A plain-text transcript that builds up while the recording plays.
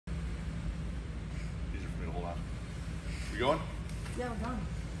going? Yeah, we're done.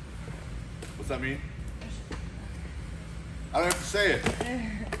 What's that mean? I don't have to say it.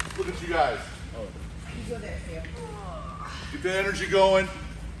 Look at you guys. You go there, Theo. Get the energy going.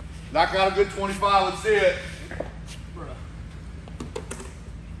 Knock out a good 25. Let's see it.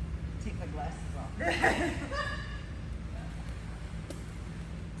 Take my glasses off.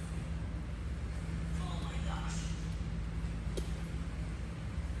 Oh my gosh.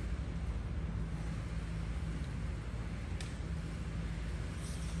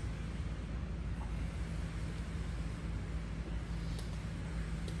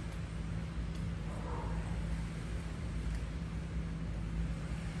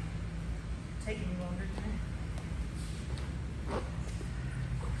 Taking me longer today.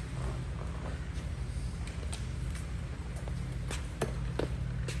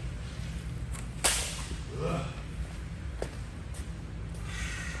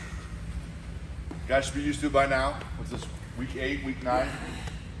 Guys should be used to it by now. What's this, week 8, week 9? How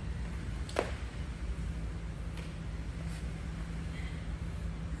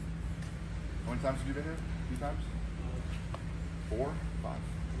many times have you been here? 2 times? 4? 5?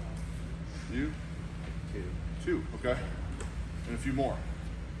 You? 2, okay. And a few more.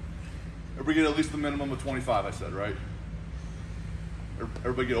 Everybody get at least the minimum of 25, I said, right?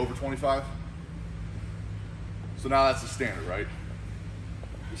 Everybody get over 25? So now that's the standard, right?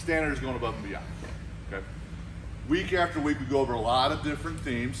 The standard is going above and beyond, okay? Week after week, we go over a lot of different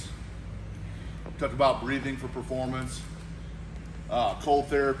themes. We talked about breathing for performance, cold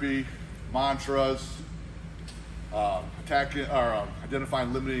therapy, mantras,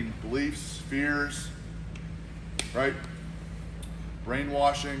 identifying limiting beliefs, fears, right?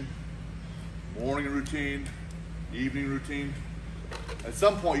 Brainwashing, morning routine, evening routine. At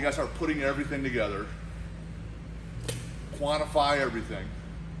some point, you gotta start putting everything together, quantify everything,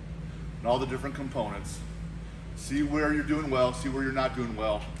 and all the different components, see where you're doing well, see where you're not doing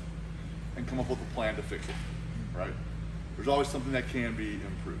well, and come up with a plan to fix it, right? There's always something that can be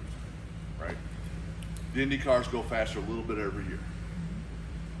improved, right? The Indy cars go faster a little bit every year,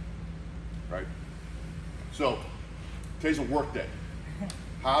 right? So, today's a work day.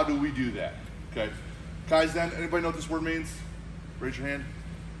 How do we do that, okay? Kaizen, anybody know what this word means? Raise your hand.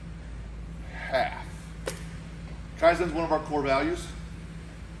 Half. Kaizen is one of our core values,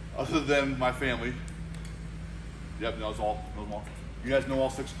 other than my family. Yep, knows them all. You guys know all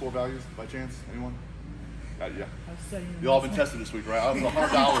 6 core values by chance? Anyone? Yeah. You all been tested this week, right? I was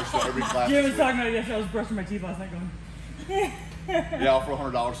 $100 for every class. Jim was talking about it yesterday. I was brushing my teeth last night going. Yeah, I'll throw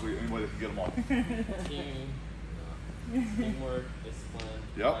 $100 for anybody that can get them all. Teamwork, discipline,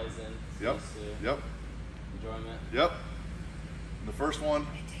 Yep. Kaizen, Yep. Yep. enjoyment. Yep. And the first one.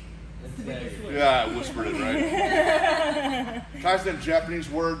 Integrity. Yeah, I whispered it, right? Kaizen, Japanese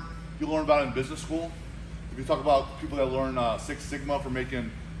word you learn about in business school. If you talk about people that learn 6 Sigma for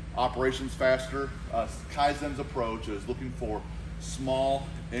making operations faster, Kaizen's approach is looking for small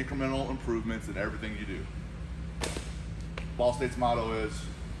incremental improvements in everything you do. Ball State's motto is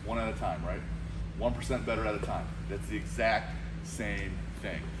 1 at a time, right? 1% better at a time. That's the exact same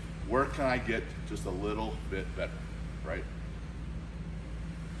thing. Where can I get just a little bit better, right?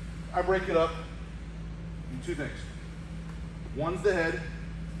 I break it up in 2 things. One's the head,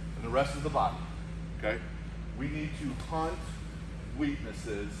 and the rest is the body, okay? We need to hunt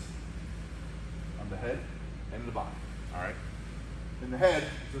weaknesses on the head and the body, all right? In the head,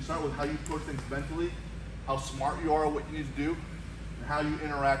 so start with how you approach things mentally, how smart you are at what you need to do, and how you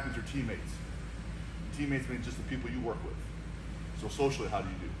interact with your teammates. Teammates mean just the people you work with. So socially, how do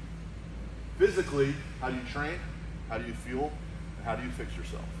you do? Physically, how do you train? How do you fuel? And how do you fix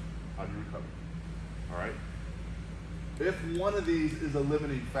yourself? How do you recover? All right? If one of these is a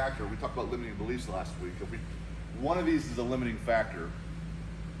limiting factor, we talked about limiting beliefs last week. If one of these is a limiting factor,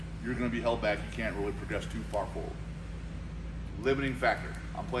 you're going to be held back. You can't really progress too far forward. Limiting factor.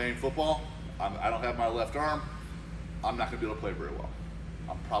 I'm playing football. I don't have my left arm. I'm not going to be able to play very well.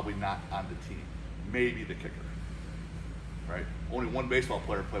 I'm probably not on the team. Maybe the kicker, right? Only one baseball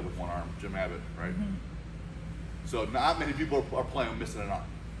player played with one arm, Jim Abbott, right? Mm-hmm. So not many people are playing with missing an arm.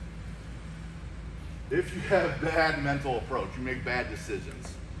 If you have bad mental approach, you make bad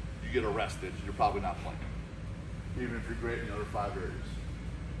decisions, you get arrested, you're probably not playing, even if you're great in the other 5 areas.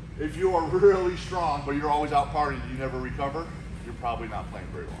 If you are really strong, but you're always out partying and you never recover, you're probably not playing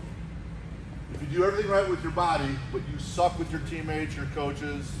very well. If you do everything right with your body, but you suck with your teammates, your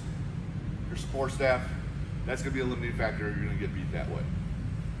coaches, your support staff, that's going to be a limiting factor. You're going to get beat that way.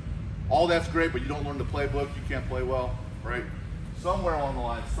 All that's great, but you don't learn the playbook, you can't play well, right? Somewhere along the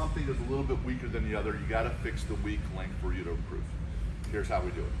line, something is a little bit weaker than the other. You got to fix the weak link for you to improve. Here's how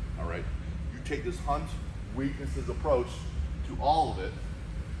we do it, all right? You take this hunt weaknesses approach to all of it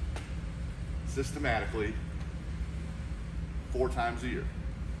systematically 4 times a year.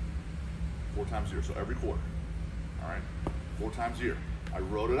 4 times a year, so every quarter. All right, 4 times a year. I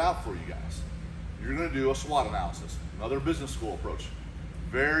wrote it out for you guys. You're gonna do a SWOT analysis, another business school approach.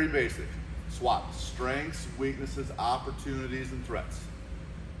 Very basic. SWOT, strengths, weaknesses, opportunities, and threats.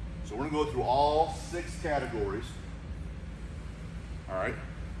 So we're gonna go through all 6 categories, all right?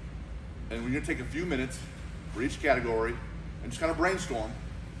 And we're gonna take a few minutes for each category and just kind of brainstorm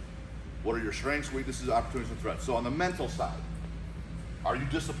what are your strengths, weaknesses, opportunities, and threats. So on the mental side, are you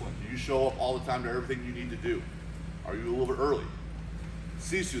disciplined? Do you show up all the time to everything you need to do? Are you a little bit early?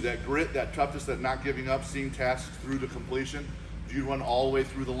 Sisu, that grit, that toughness, that not giving up, seeing tasks through to completion. Do you run all the way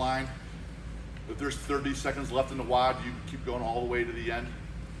through the line? If there's 30 seconds left in the WOD, do you keep going all the way to the end?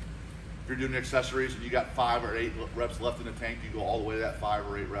 If you're doing accessories and you got 5 or 8 reps left in the tank, do you go all the way to that 5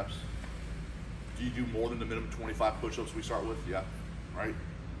 or 8 reps? Do you do more than the minimum 25 push-ups we start with? Yeah, right?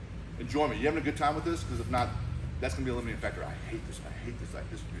 Enjoy me. You having a good time with this? Because if not, that's gonna be a limiting factor. I hate this,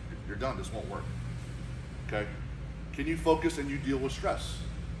 you're done, this won't work, okay? Can you focus and you deal with stress?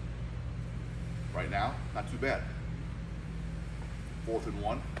 Right now, not too bad. 4th and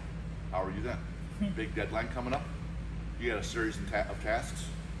 1, how are you then? Big deadline coming up? You got a series of tasks?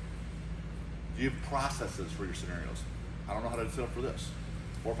 Do you have processes for your scenarios? I don't know how to set up for this.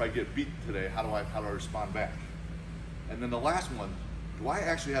 Or if I get beat today, how do I respond back? And then the last one, do I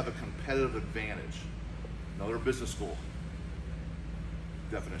actually have a competitive advantage? Another business school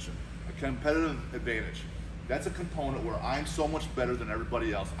definition. A competitive advantage. That's a component where I'm so much better than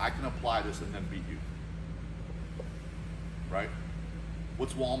everybody else, I can apply this and then beat you. Right?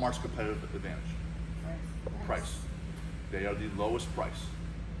 What's Walmart's competitive advantage? Price. They are the lowest price.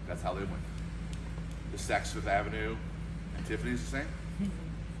 That's how they win. The Saks Fifth Avenue and Tiffany's the same?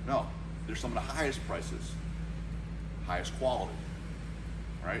 No. They're some of the highest prices, highest quality.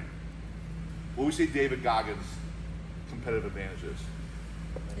 Right? What we say David Goggins' competitive advantage is?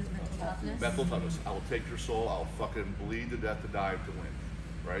 His mental toughness. Mental toughness. I will take your soul, I'll fucking bleed to death to dive to win.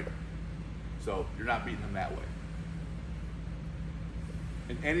 Right? So you're not beating them that way.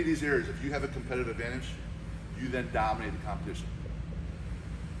 In any of these areas, if you have a competitive advantage, you then dominate the competition.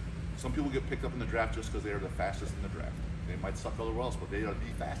 Some people get picked up in the draft just because they are the fastest in the draft. They might suck everywhere else, but they are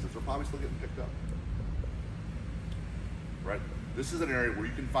the fastest. They're probably still getting picked up. Right? This is an area where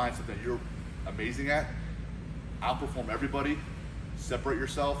you can find something you're amazing at, outperform everybody, separate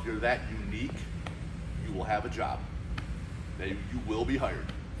yourself, you're that unique, you will have a job. You will be hired.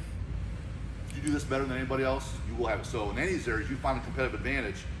 If you do this better than anybody else, you will have it. So in any of these areas, you find a competitive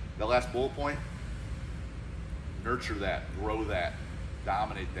advantage, that last bullet point, nurture that, grow that,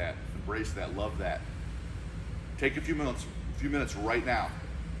 dominate that, embrace that, love that. Take a few minutes right now.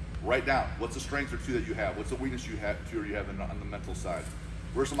 Write down, what's the strength or 2 that you have? What's the weakness you have, 2 or you have on the mental side?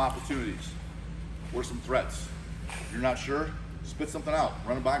 Where's some opportunities? Where's some threats? If you're not sure, spit something out,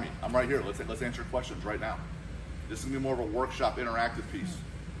 run it by me. I'm right here, let's answer questions right now. This is gonna be more of a workshop, interactive piece,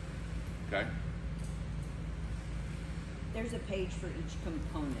 okay? There's a page for each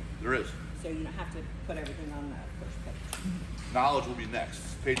component, There is. so you don't have to put everything on the first page. Knowledge will be next.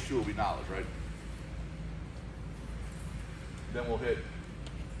 Page 2 will be knowledge, right? Then we'll hit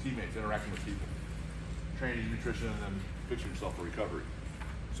teammates, interacting with people. Training, nutrition, and then fixing yourself for recovery.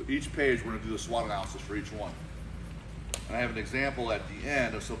 So each page, we're gonna do the SWOT analysis for each one. And I have an example at the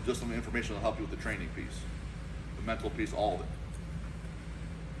end of just some information that'll help you with the training piece, the mental piece, all of it.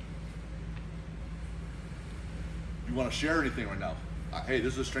 You wanna share anything right now? Hey,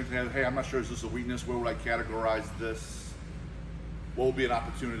 this is a strength, hey, I'm not sure, is this a weakness? Where would I categorize this? What would be an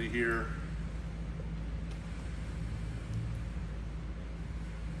opportunity here?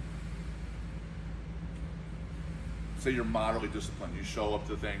 Say you're moderately disciplined, you show up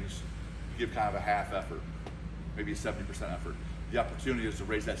to things, you give kind of a half effort, maybe a 70% effort. The opportunity is to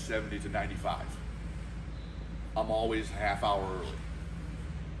raise that 70 to 95. I'm always a half hour early.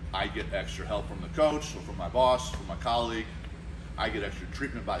 I get extra help from the coach, or from my boss, from my colleague. I get extra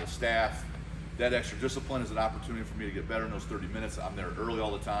treatment by the staff. That extra discipline is an opportunity for me to get better in those 30 minutes. I'm there early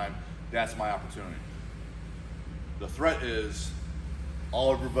all the time. That's my opportunity. The threat is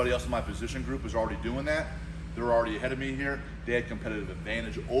everybody else in my position group is already doing that. They're already ahead of me here. They had competitive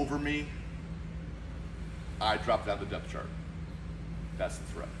advantage over me. I dropped out of the depth chart. That's the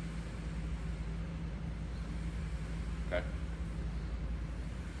threat. Okay?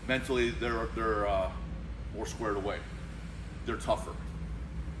 Mentally, they're more squared away. They're tougher.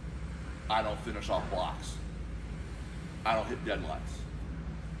 I don't finish off blocks. I don't hit deadlines.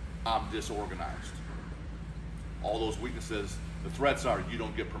 I'm disorganized. All those weaknesses, the threats are you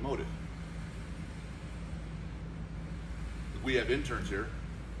don't get promoted. We have interns here.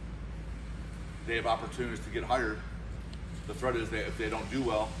 They have opportunities to get hired. The threat is that if they don't do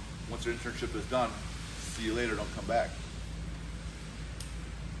well, once their internship is done, see you later, don't come back.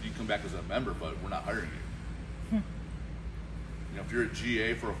 You can come back as a member, but we're not hiring you. You know, if you're a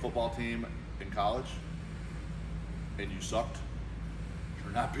GA for a football team in college and you sucked,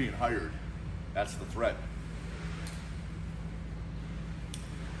 you're not being hired. That's the threat.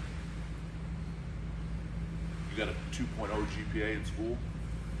 You got a 2.0 GPA in school,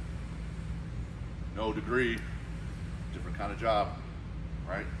 no degree, different kind of job,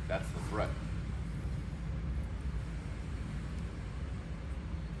 right? That's the threat.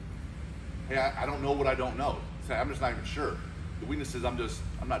 Hey, I don't know what I don't know. Say, I'm just not even sure. The weakness is I'm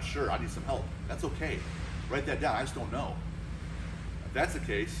not sure. I need some help. That's okay. Write that down. I just don't know. If that's the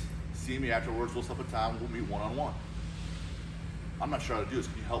case, see me afterwards. We'll set up a time. We'll meet one-on-one. I'm not sure how to do this.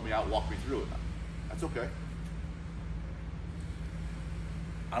 Can you help me out? Walk me through it. That's okay.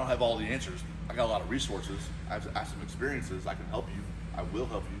 I don't have all the answers. I got a lot of resources. I have some experiences. I can help you. I will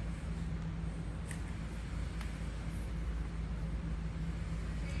help you.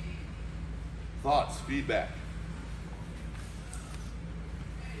 Thoughts, feedback.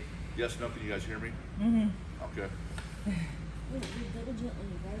 Yes, no, can you guys hear me? Okay. We're diligently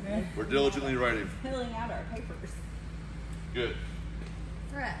writing. We're diligently writing. Filling out our papers. Good.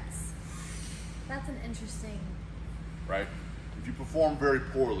 Threats. That's an interesting. Right? If you perform very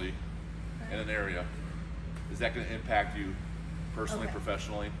poorly in an area, is that going to impact you personally, Okay.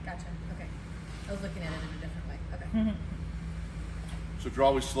 professionally? Gotcha. Okay. I was looking at it in a different way. Okay. So if you're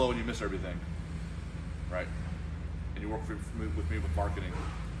always slow and you miss everything, right? And you work with me with marketing,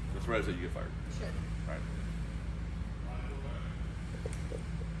 the threat is that you get fired, Should. right?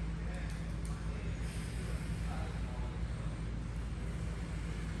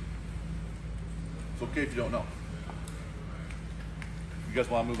 It's okay if you don't know. You guys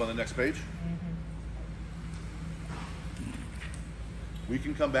want to move on to the next page? We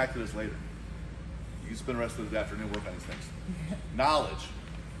can come back to this later. You can spend the rest of the afternoon working on these things. Knowledge.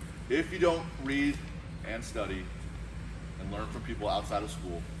 If you don't read and study and learn from people outside of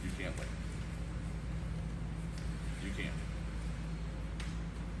school, you can't win. You can't.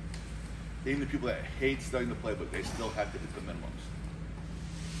 Even the people that hate studying the playbook, they still have to hit the minimums,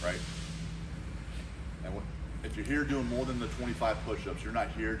 right? And if you're here doing more than the 25 push-ups, you're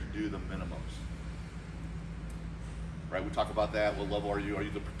not here to do the minimums, right? We talk about that. What level are you? Are you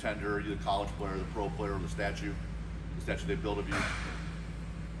the pretender? Are you the college player, the pro player, or the statue they build of you?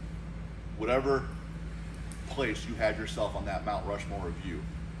 Whatever place you have yourself on that Mount Rushmore of you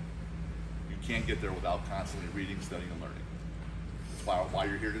can't get there without constantly reading, studying, and learning. That's why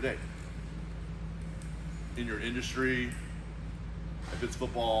you're here today. In your industry, if it's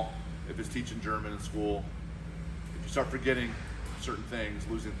football, if it's teaching German in school, if you start forgetting certain things,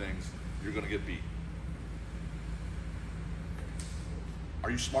 losing things, you're going to get beat.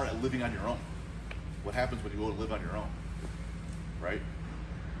 Are you smart at living on your own? What happens when you go to live on your own, right?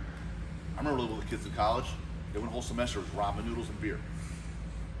 I remember living with the kids in college. They went a whole semester with ramen noodles and beer.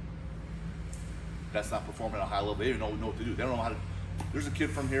 That's not performing at a high level. They don't even know what to do. They don't know how to. There's a kid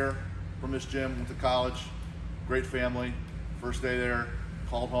from here, from this gym, went to college, great family. First day there,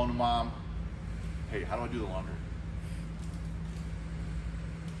 called home to mom. Hey, how do I do the laundry?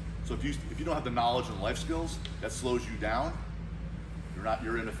 So if you don't have the knowledge and life skills, that slows you down.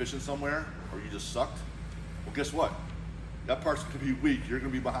 You're inefficient somewhere, or you just sucked. Well, guess what? That part's going to be weak. You're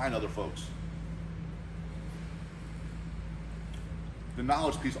going to be behind other folks. The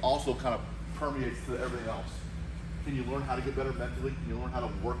knowledge piece also kind of permeates to everything else. Can you learn how to get better mentally? Can you learn how to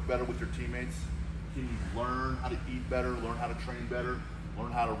work better with your teammates? Can you learn how to eat better, learn how to train better,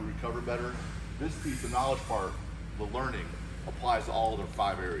 learn how to recover better? This piece, the knowledge part, the learning, applies to all of their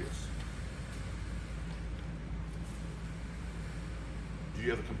 5 areas. Do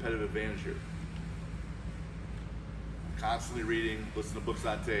you have a competitive advantage here? Constantly reading, listening to books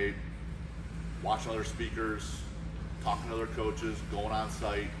on tape, watching other speakers, talking to other coaches, going on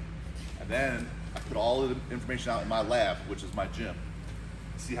site, and then I put all of the information out in my lab, which is my gym.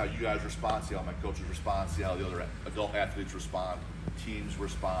 See how you guys respond, see how my coaches respond, see how the other adult athletes respond, teams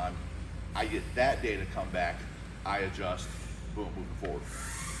respond. I get that data come back, I adjust, boom, moving forward.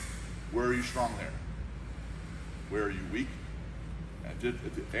 Where are you strong there? Where are you weak? And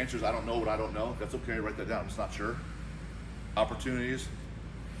if the answer is I don't know what I don't know, that's okay, write that down, I'm just not sure. Opportunities,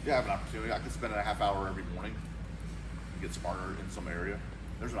 yeah, I have an opportunity. I could spend a half hour every morning and get smarter in some area.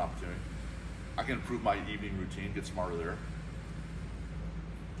 There's an opportunity. I can improve my evening routine, get smarter there.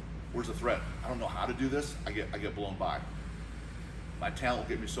 Where's the threat? I don't know how to do this. I get blown by. My talent will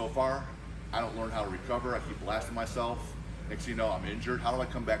get me so far. I don't learn how to recover. I keep blasting myself, Next thing you know, I'm injured. How do I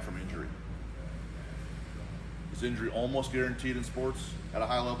come back from injury? Is injury almost guaranteed in sports at a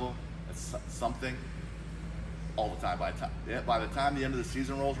high level? It's something all the time. By the time the end of the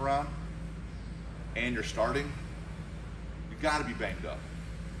season rolls around and you're starting, you got to be banged up,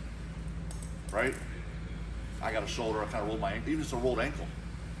 right? I got a shoulder. I kind of rolled my ankle. Even just a rolled ankle,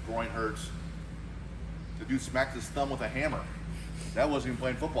 groin hurts. The dude smacked his thumb with a hammer. That wasn't even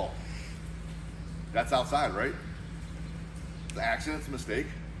playing football. That's outside, right? It's an accident, it's a mistake.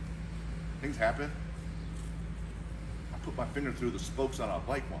 Things happen. I put my finger through the spokes on a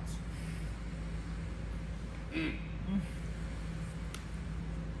bike once.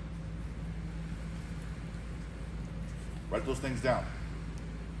 Write those things down.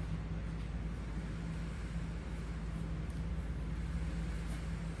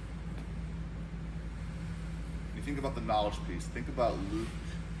 You think about the knowledge piece. Think about Luke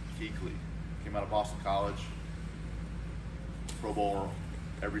Kuechly. Came out of Boston College. Pro Bowler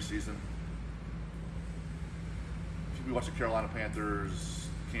every season. If you watch the Carolina Panthers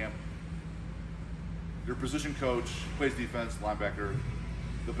camp, your position coach plays defense, linebacker.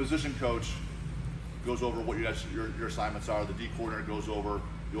 The position coach goes over what your assignments are. The D coordinator goes over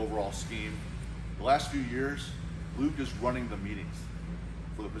the overall scheme. The last few years, Luke is running the meetings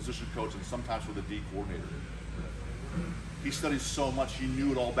for the position coach and sometimes for the D coordinator. He studies so much, he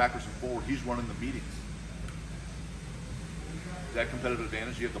knew it all backwards and forward. He's running the meetings. That competitive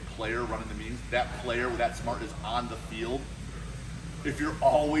advantage, you have the player running the meetings. That player with that smart is on the field. If you're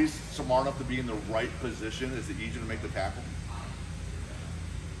always smart enough to be in the right position, is it easier to make the tackle?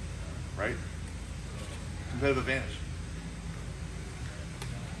 Right? Competitive advantage.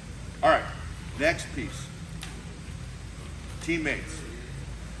 All right, next piece. Teammates.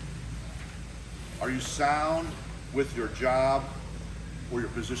 Are you sound with your job or your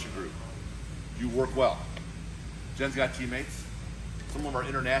position group? Do you work well? Jen's got teammates. Some of them are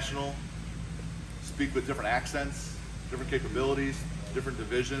international, speak with different accents, different capabilities, different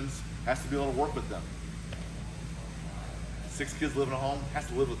divisions. Has to be able to work with them. 6 kids living at home, has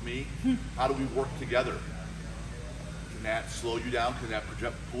to live with me. How do we work together? Can that slow you down? Can that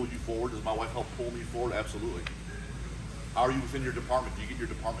pull you forward? Does my wife help pull me forward? Absolutely. How are you within your department? Do you get your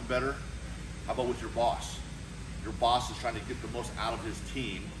department better? How about with your boss? Your boss is trying to get the most out of his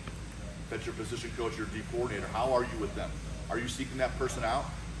team. That's your position coach, your D coordinator. How are you with them? Are you seeking that person out?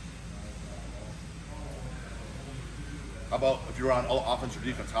 How about if you're on offense or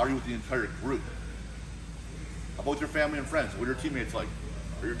defense? How are you with the entire group? How about with your family and friends? What are your teammates like?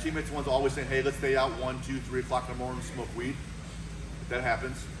 Are your teammates the ones always saying, hey, let's stay out 1, 2, 3 o'clock in the morning and smoke weed? If that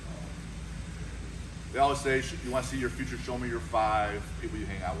happens. They always say, you want to see your future, show me your 5 people you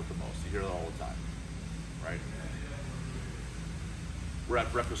hang out with the most. You hear that all the time, right? We're at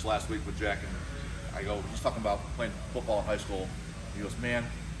breakfast last week with Jack, and I go, he's talking about playing football in high school. He goes, man,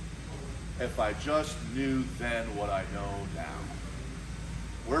 if I just knew then what I know now.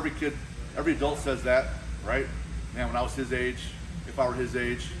 Where every adult says that, right? Man, when I was his age, if I were his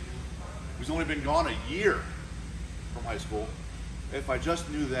age, he's only been gone a year from high school. If I just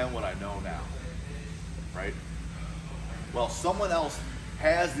knew then what I know now, right? Well, someone else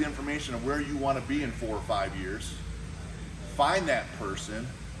has the information of where you want to be in 4 or 5 years. Find that person,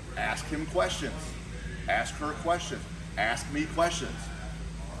 ask him questions, ask her questions, ask me questions.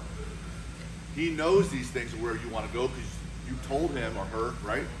 He knows these things of where you want to go because you told him or her,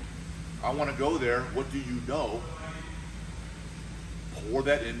 right? I want to go there. What do you know? Pour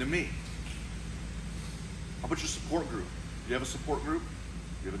that into me. How about your support group? Do you have a support group?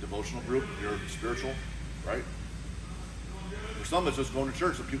 Do you have a devotional group? You're spiritual, right? For some, it's just going to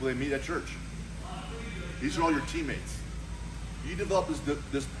church, the people they meet at church. These are all your teammates. You develop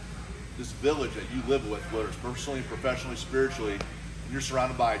this village that you live with, whether it's personally, professionally, spiritually, and you're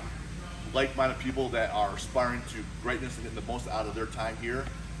surrounded by like-minded people that are aspiring to greatness and getting the most out of their time here,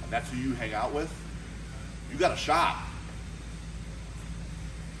 and that's who you hang out with. You got a shot.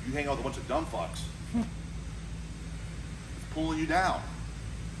 You hang out with a bunch of dumb fucks. It's pulling you down.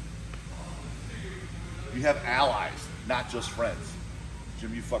 You have allies, not just friends.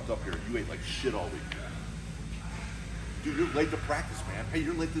 Jim, you fucked up here. You ate like shit all week. Dude, you're late to practice, man. Hey,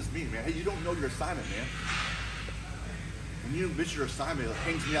 you're late to this meeting, man. Hey, you don't know your assignment, man. When you miss your assignment, it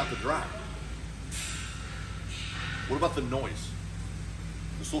hangs me out to dry. What about the noise?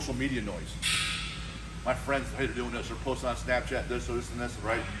 The social media noise. My friends, hey, they're doing this. They're posting on Snapchat, this or this and this,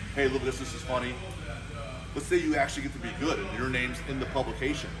 right? Hey, look at this. This is funny. Let's say you actually get to be good and your name's in the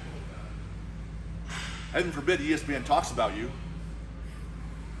publication. Heaven forbid ESPN talks about you,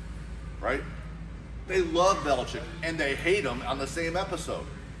 right? They love Belichick and they hate him on the same episode.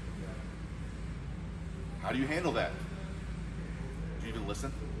 How do you handle that? you can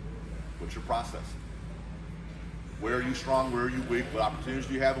listen? What's your process? Where are you strong? Where are you weak? What opportunities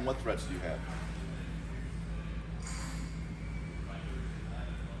do you have and what threats do you have?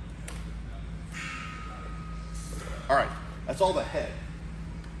 All right, that's all the head.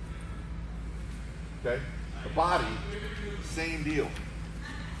 Okay? The body, same deal.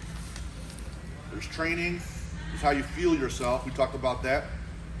 There's training, there's how you feel yourself. We talked about that.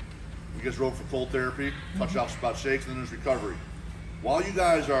 You guys drove for cold therapy, talked about shakes, and then there's recovery. While you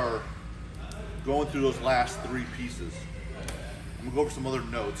guys are going through those last three pieces, I'm gonna go over some other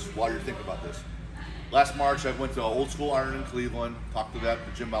notes while you're thinking about this. Last March, I went to Old School Iron in Cleveland, talked to the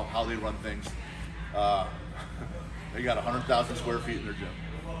gym about how they run things. They got 100,000 square feet in their gym.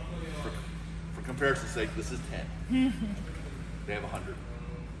 For comparison's sake, this is 10. They have 100.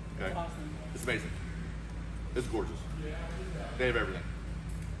 Okay? Awesome. It's amazing. It's gorgeous. They have everything.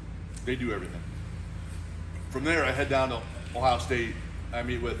 They do everything. From there, I head down to Ohio State. I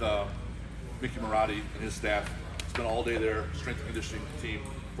meet with Mickey Marotti and his staff. Spend all day there, strength and conditioning team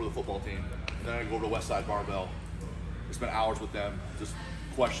for the football team. And then I go over to Westside Barbell. I spend hours with them, just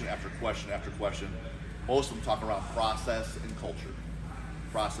question after question after question. Most of them talk around process and culture.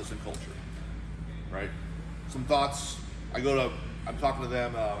 Process and culture, right? Some thoughts. I'm talking to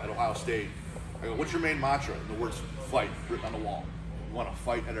them at Ohio State. I go, what's your main mantra? And the words fight written on the wall. You want to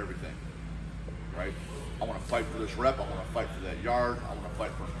fight at everything, right? I want to fight for this rep. I want to fight for that yard. I want to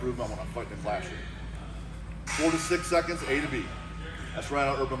fight for improvement. I want to fight in the classroom. 4 to 6 seconds, A to B. That's right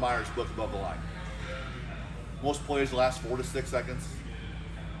out of Urban Meyer's book, Above the Line. Most plays last 4 to 6 seconds.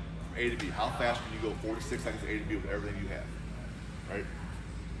 A to B. How fast can you go 4 to 6 seconds A to B with everything you have, right?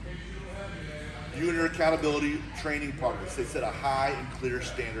 You and your accountability training partners, they set a high and clear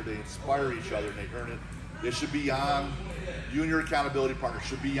standard. They inspire each other and they earn it. They should be beyond, you and your accountability partners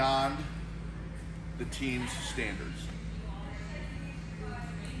should be beyond the team's standards.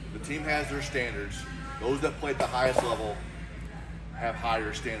 The team has their standards. Those that play at the highest level have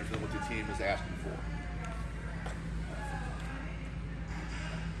higher standards than what the team is asking for.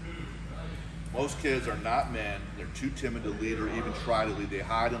 Most kids are not men. They're too timid to lead or even try to lead. They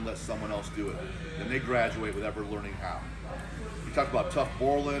hide and let someone else do it. Then they graduate without ever learning how. We talked about Tuff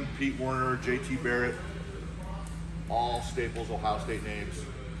Borland, Pete Werner, JT Barrett, all Staples, Ohio State names.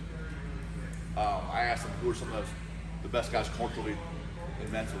 I asked them who are some of the best guys culturally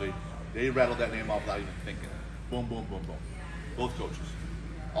and mentally. They rattled that name off without even thinking. Boom, boom, boom, boom. Both coaches,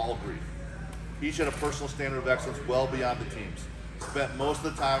 all agreed. Each had a personal standard of excellence well beyond the team's. Spent most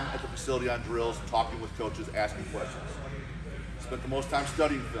of the time at the facility on drills, talking with coaches, asking questions. Spent the most time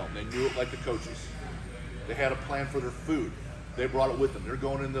studying film. They knew it like the coaches. They had a plan for their food. They brought it with them. They're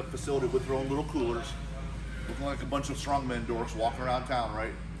going in the facility with their own little coolers, looking like a bunch of strongman dorks walking around town,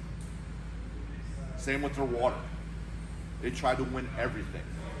 right? Same with their water. They tried to win everything.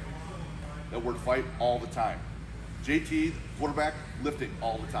 That word fight all the time. JT, quarterback, lifting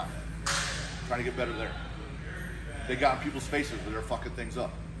all the time. Trying to get better there. They got in people's faces when they're fucking things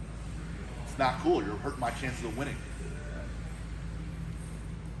up. It's not cool. You're hurting my chances of winning.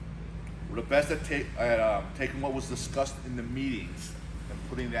 We're the best at taking what was discussed in the meetings and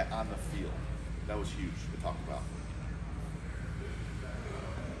putting that on the field. That was huge to talk about.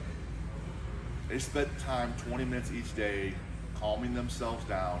 They spent time, 20 minutes each day, calming themselves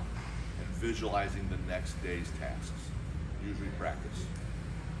down and visualizing the next day's tasks, usually practice.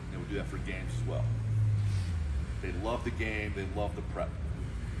 They would do that for games as well. They love the game, they love the prep.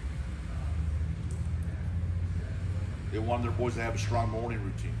 They wanted their boys to have a strong morning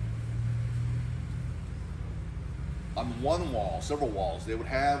routine. On one wall, several walls, they would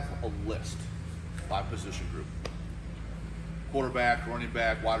have a list by position group. Quarterback, running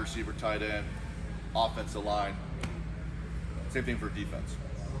back, wide receiver, tight end, offensive line. Same thing for defense.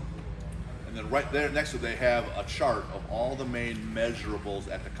 And then right there next to it, they have a chart of all the main measurables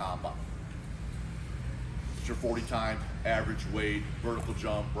at the combine. It's your 40 time, average weight, vertical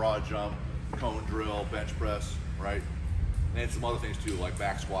jump, broad jump, cone drill, bench press, right? And some other things too, like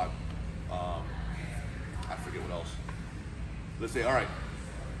back squat. I forget what else. Let's say, all right,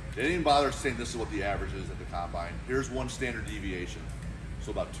 they didn't bother saying this is what the average is at the combine. Here's one standard deviation.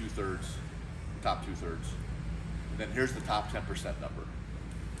 So about 2/3, top 2/3. And then here's the top 10% number.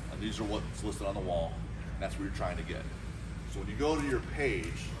 And these are what's listed on the wall. And that's where you're trying to get. So when you go to your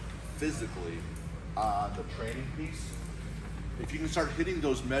page, physically, on the training piece, if you can start hitting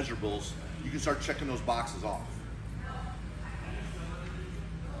those measurables, you can start checking those boxes off.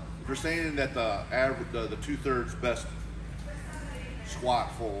 If you're saying that the 2/3 best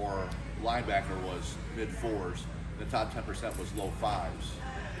squat for linebacker was mid-4s, the top 10% was low 5s.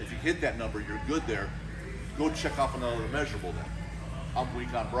 If you hit that number, you're good there. Go check off another measurable then. I'm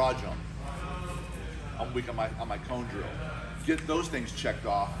weak on broad jump. I'm weak on my cone drill. Get those things checked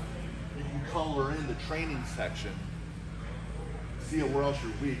off. You can color in the training section. See where else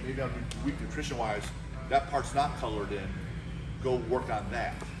you're weak. Maybe I'm weak nutrition-wise. That part's not colored in. Go work on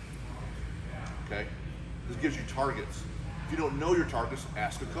that. Okay? This gives you targets. If you don't know your targets,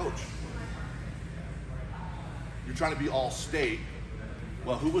 ask a coach. You're trying to be all state.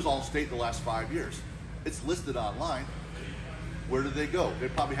 Well, who was all state the last 5 years? It's listed online. Where did they go? They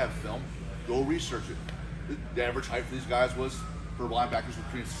probably have film. Go research it. The average height for these guys was, for linebackers,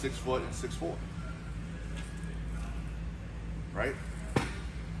 between 6 foot and 6'4". Right?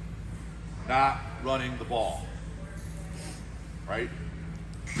 Not running the ball. Right?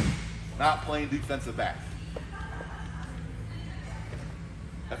 Not playing defensive back.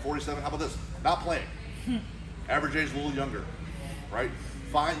 At 47, how about this? Not playing. Average age a little younger. Right?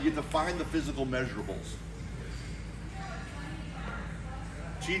 You get to find the physical measurables.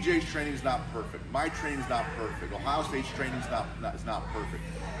 TJ's training is not perfect. My training is not perfect. Ohio State's training is not perfect.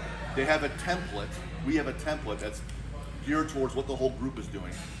 They have a template. We have a template that's geared towards what the whole group is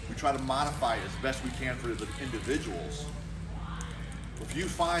doing. We try to modify it as best we can for the individuals. If you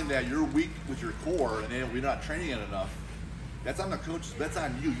find that you're weak with your core and then we're not training it enough, that's on the coaches. That's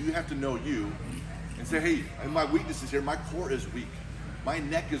on you. You have to know you and say, hey, my weakness is here. My core is weak. My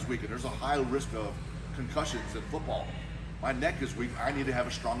neck is weak, and there's a high risk of concussions in football. My neck is weak. I need to have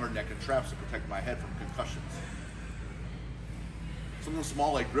a stronger neck and traps to protect my head from concussions. Something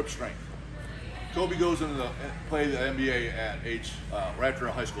small like grip strength. Kobe goes into play the NBA at age, right after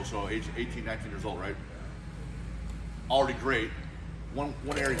high school, so age 18, 19 years old, right? Already great. One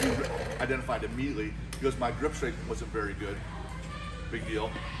area he identified immediately, he goes, my grip strength wasn't very good. Big deal.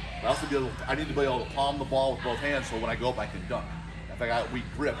 I need to be able to palm the ball with both hands so when I go up I can dunk. If I got weak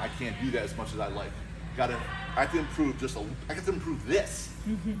grip, I can't do that as much as I like. I have to improve I have to improve this.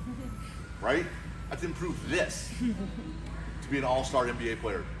 Right? I have to improve this to be an all-star NBA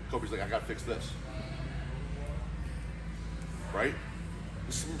player. Kobe's like, I gotta fix this. Right?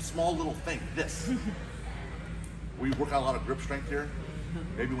 Some small little thing, this. We work on a lot of grip strength here.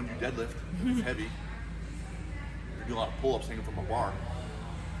 Maybe when you deadlift, it's heavy. You're doing a lot of pull-ups hanging from a bar.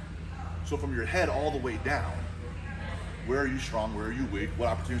 So from your head all the way down, where are you strong, where are you weak, what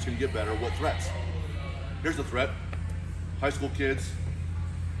opportunities can you get better, what threats? Here's the threat. High school kids,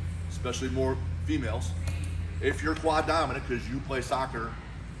 especially more females, if you're quad dominant because you play soccer,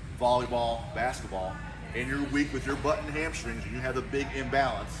 volleyball, basketball, and you're weak with your butt and hamstrings and you have a big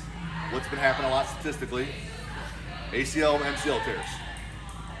imbalance, what's been happening a lot statistically? ACL and MCL tears.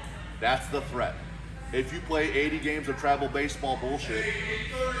 That's the threat. If you play 80 games of travel baseball bullshit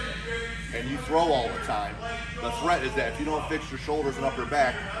and you throw all the time, the threat is that if you don't fix your shoulders and upper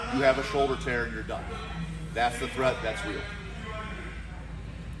back, you have a shoulder tear and you're done. That's the threat, that's real.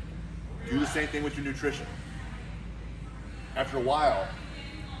 Do the same thing with your nutrition. After a while,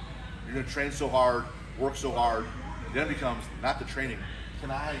 you're gonna train so hard, work so hard, then it becomes not the training.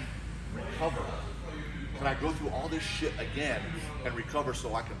 Can I recover? Can I go through all this shit again and recover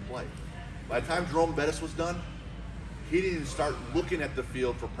so I can play? By the time Jerome Bettis was done, he didn't even start looking at the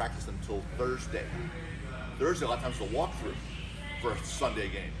field for practice until Thursday. Thursday, a lot of times, is a walkthrough for a Sunday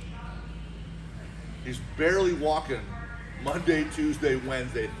game. He's barely walking Monday, Tuesday,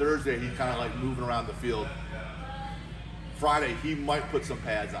 Wednesday. Thursday, he's kind of like moving around the field. Friday, he might put some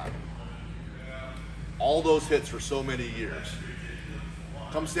pads on. All those hits for so many years.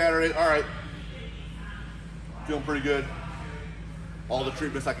 Come Saturday, all right, feeling pretty good. All the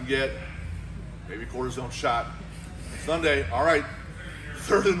treatments I can get. Maybe cortisone shot. Sunday, all right,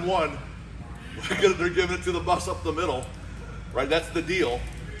 3rd and 1. They're giving it to the bus up the middle, right? That's the deal.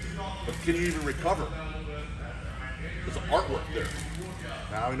 But can you even recover? There's an artwork there.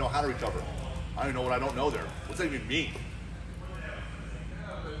 Now I don't even know how to recover. I don't even know what I don't know there. What's that even mean?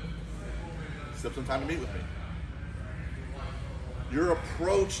 Set some time to meet with me. Your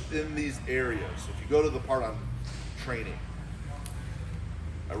approach in these areas, if you go to the part on training,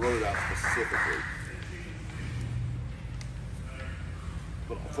 I wrote it out specifically.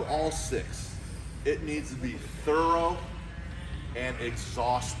 But for all 6, it needs to be thorough and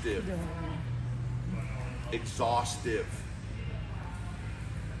exhaustive. Exhaustive.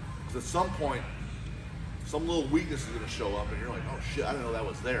 Because at some point, some little weakness is going to show up and you're like, oh shit, I didn't know that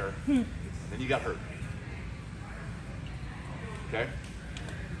was there. Then you got hurt. Okay?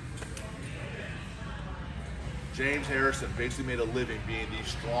 James Harrison basically made a living being the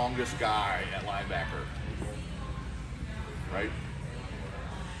strongest guy at linebacker. Right?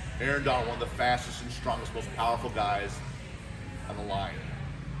 Aaron Donald, one of the fastest and strongest, most powerful guys on the line.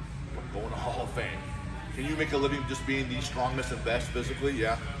 Going to Hall of Fame. Can you make a living just being the strongest and best physically?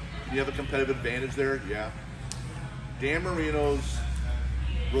 Yeah. Can you have a competitive advantage there? Yeah. Dan Marino's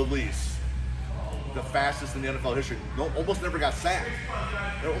release, the fastest in the NFL history, almost never got sacked.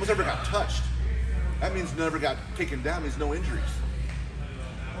 Almost never got touched. That means never got taken down, means no injuries.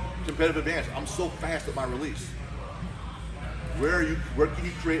 Competitive advantage. I'm so fast at my release. Where can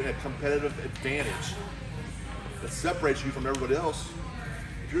you create a competitive advantage that separates you from everybody else?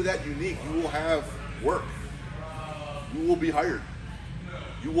 If you're that unique, you will have work. You will be hired.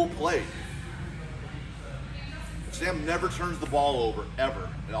 You will play. Sam never turns the ball over, ever,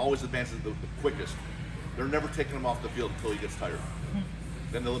 and always advances the quickest. They're never taking him off the field until he gets tired.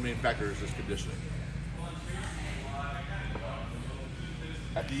 Then the limiting factor is his conditioning.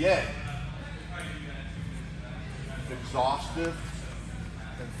 At the end, exhaustive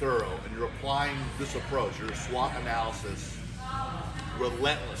and thorough, and you're applying this approach, your SWOT analysis,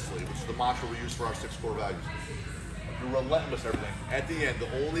 relentlessly, which is the mantra we use for our 6 core values. You're relentless everything. At the end, the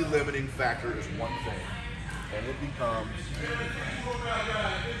only limiting factor is one thing, and it becomes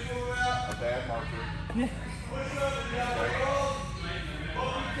a bad marker. Okay?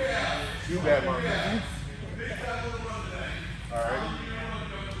 2 bad markers. All right?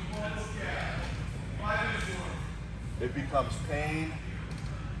 It becomes pain,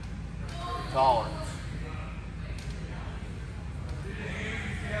 tolerance.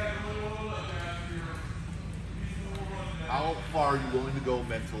 How far are you willing to go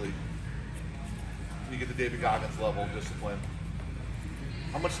mentally? Can you get to David Goggins level of discipline?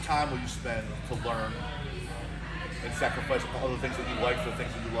 How much time will you spend to learn and sacrifice other things that you like for the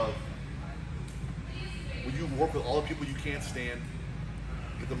things that you love? Will you work with all the people you can't stand,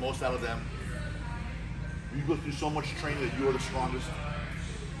 get the most out of them? Will you go through so much training that you are the strongest?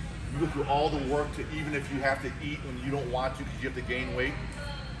 You go through all the work to, even if you have to eat when you don't want to because you have to gain weight?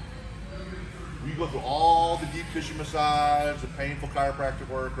 Will you go through all the deep tissue massage, the painful chiropractic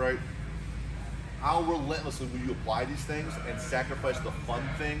work, right? How relentlessly will you apply these things and sacrifice the fun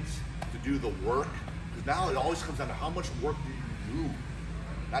things to do the work? Because now it always comes down to how much work do you do?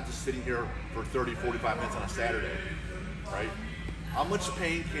 Not just sitting here for 30, 45 minutes on a Saturday, right? How much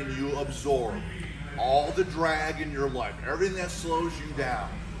pain can you absorb? All the drag in your life, everything that slows you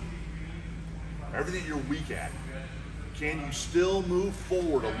down, everything that you're weak at, can you still move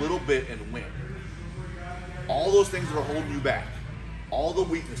forward a little bit and win? All those things that are holding you back, all the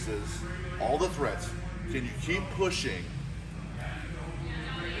weaknesses, all the threats, can you keep pushing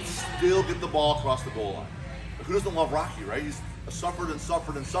and still get the ball across the goal line? Who doesn't love Rocky, right? He's suffered and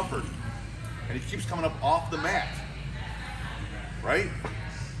suffered and suffered, and he keeps coming up off the mat, right?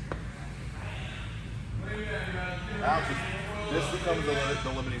 Now this becomes the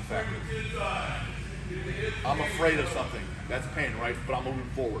limiting factor. I'm afraid of something. That's pain, right? But I'm moving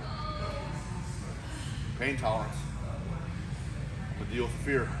forward. Pain tolerance. I'm gonna deal with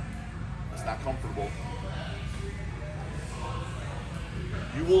fear. It's not comfortable.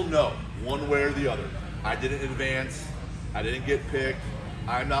 You will know one way or the other. I didn't advance. I didn't get picked.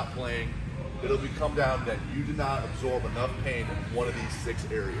 I'm not playing. It'll come down that you did not absorb enough pain in one of these 6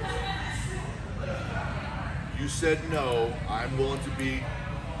 areas. You said no, I'm willing to be,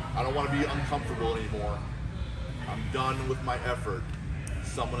 I don't want to be uncomfortable anymore. I'm done with my effort.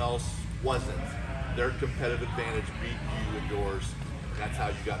 Someone else wasn't. Their competitive advantage beat you and yours. That's how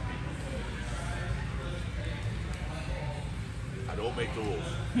you got beat. I don't make the rules.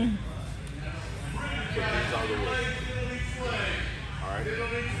 But these are the rules. Alright?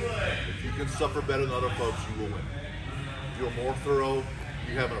 If you can suffer better than other folks, you will win. If you're more thorough,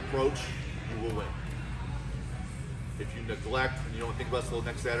 you have an approach, you will win. If you neglect and you don't think about it until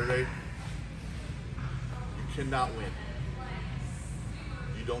next Saturday, you cannot win.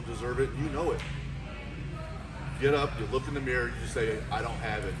 You don't deserve it, you know it. Get up, you look in the mirror, you just say, I don't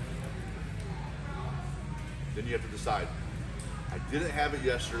have it. Then you have to decide, I didn't have it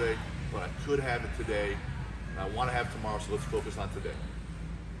yesterday, but I could have it today, and I want to have it tomorrow, so let's focus on today.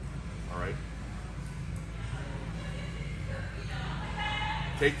 All right?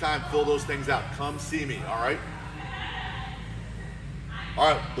 Take time, fill those things out. Come see me, all right? All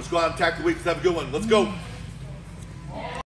right, let's go out and attack the week. Let's have a good one. Let's go.